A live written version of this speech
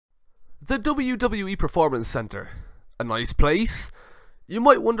The WWE Performance Center. A nice place. You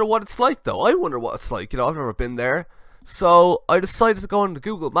might wonder what it's like though. I wonder what it's like, I've never been there. So I decided to go on the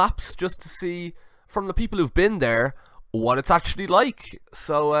Google Maps just to see from the people who've been there what it's actually like.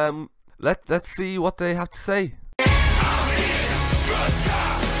 So let's see what they have to say.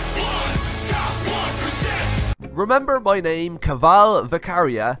 Remember my name, Caval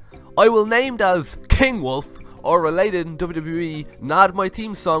Vicaria. I will named as King Wolf, or related in WWE, Nad my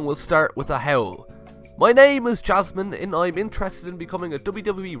theme song will start with a howl. My name is Jasmine and I'm interested in becoming a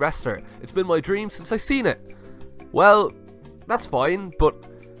WWE wrestler. It's been my dream since I seen it. Well, that's fine, but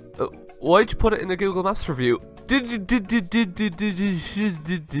why'd you put it in a Google Maps review?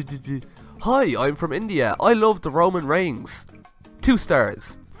 Hi, I'm from India. I love the Roman Reigns. 2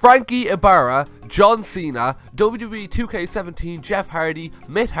 stars. Frankie Ibarra, John Cena, WWE 2K17, Jeff Hardy,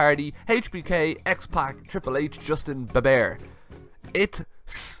 Mitt Hardy, HBK, X-Pac, Triple H, Justin Bieber. It's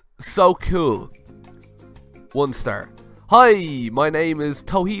so cool. 1 star. Hi, my name is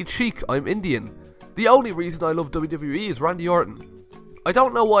Tawheed Sheikh, I'm Indian. The only reason I love WWE is Randy Orton. I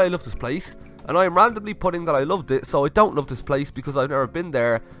don't know why I love this place, and I am randomly putting that I loved it, so I don't love this place because I've never been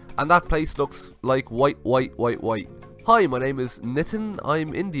there, and that place looks like white. Hi, my name is Nitin,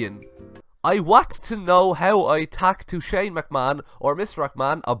 I'm Indian. I want to know how I tack to Shane McMahon or Mr.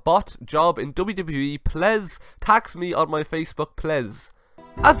 McMahon a bot job in WWE, please tax me on my Facebook, please.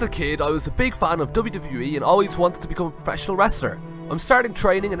 As a kid, I was a big fan of WWE and always wanted to become a professional wrestler. I'm starting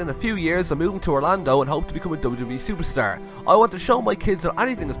training and in a few years I'm moving to Orlando and hope to become a WWE superstar. I want to show my kids that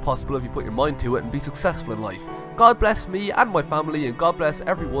anything is possible if you put your mind to it and be successful in life. God bless me and my family, and God bless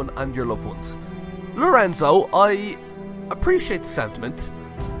everyone and your loved ones. Lorenzo, I appreciate the sentiment,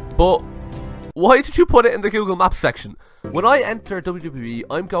 but why did you put it in the Google Maps section? When I enter WWE,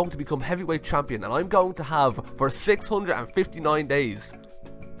 I'm going to become heavyweight champion and I'm going to have for 659 days.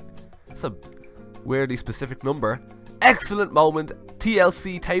 That's a weirdly specific number. Excellent moment.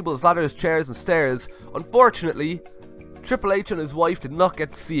 TLC, tables, ladders, chairs and stairs. Unfortunately, Triple H and his wife did not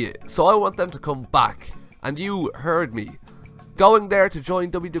get to see it, so I want them to come back. And you heard me. Going there to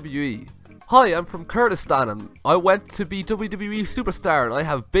join WWE. Hi, I'm from Kurdistan and I went to be WWE superstar and I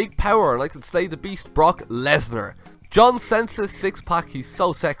have big power and I can slay the beast Brock Lesnar. John Census 6-pack, he's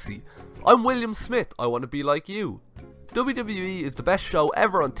so sexy. I'm William Smith, I want to be like you. WWE is the best show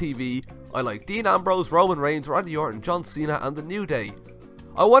ever on TV. I like Dean Ambrose, Roman Reigns, Randy Orton, John Cena and The New Day.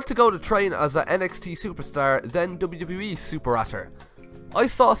 I want to go to train as a NXT superstar, then WWE super ratter. I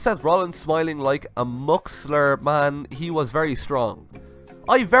saw Seth Rollins smiling like a muxler, man, he was very strong.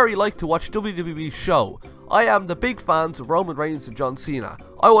 I very like to watch WWE show. I am the big fans of Roman Reigns and John Cena.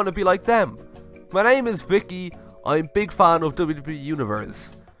 I want to be like them. My name is Vicky. I'm big fan of WWE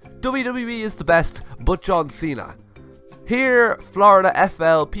Universe. WWE is the best, but John Cena. Here, Florida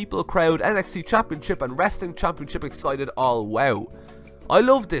FL, people crowd, NXT Championship and Wrestling Championship excited all wow. I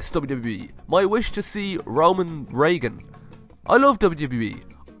love this WWE. My wish to see Roman Reagan. I love WWE.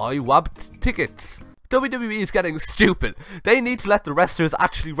 I wabbed tickets. WWE is getting stupid. They need to let the wrestlers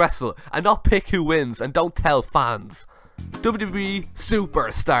actually wrestle and not pick who wins and don't tell fans. WWE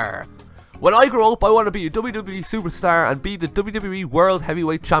Superstar. When I grow up, I want to be a WWE Superstar and be the WWE World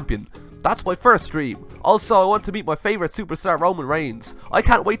Heavyweight Champion. That's my first dream. Also, I want to meet my favourite superstar, Roman Reigns. I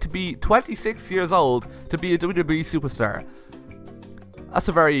can't wait to be 26 years old to be a WWE Superstar. That's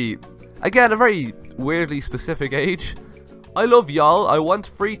a very weirdly specific age. I love y'all. I want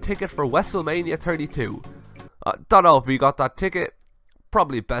free ticket for WrestleMania 32. Don't know if we got that ticket.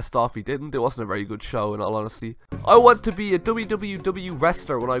 Probably best off we didn't. It wasn't a very good show in all honesty. I want to be a WWW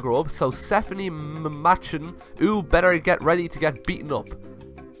wrestler when I grow up, so Stephanie Machin, ooh, better get ready to get beaten up.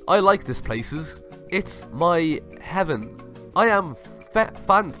 I like this places. It's my heaven. I am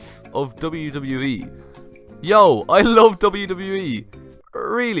fans of WWE. Yo, I love WWE.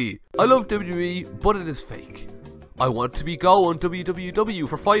 Really, I love WWE, but it is fake. I want to be go on WWW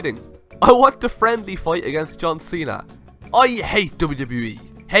for fighting. I want the friendly fight against John Cena. I hate WWE.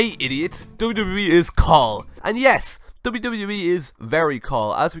 Hey idiot, WWE is cool. And yes, WWE is very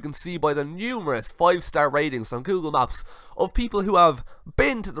cool, as we can see by the numerous 5-star ratings on Google Maps of people who have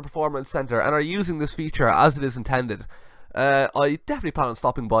been to the Performance Center and are using this feature as it is intended. I definitely plan on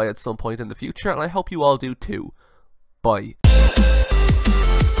stopping by at some point in the future, and I hope you all do too. Bye.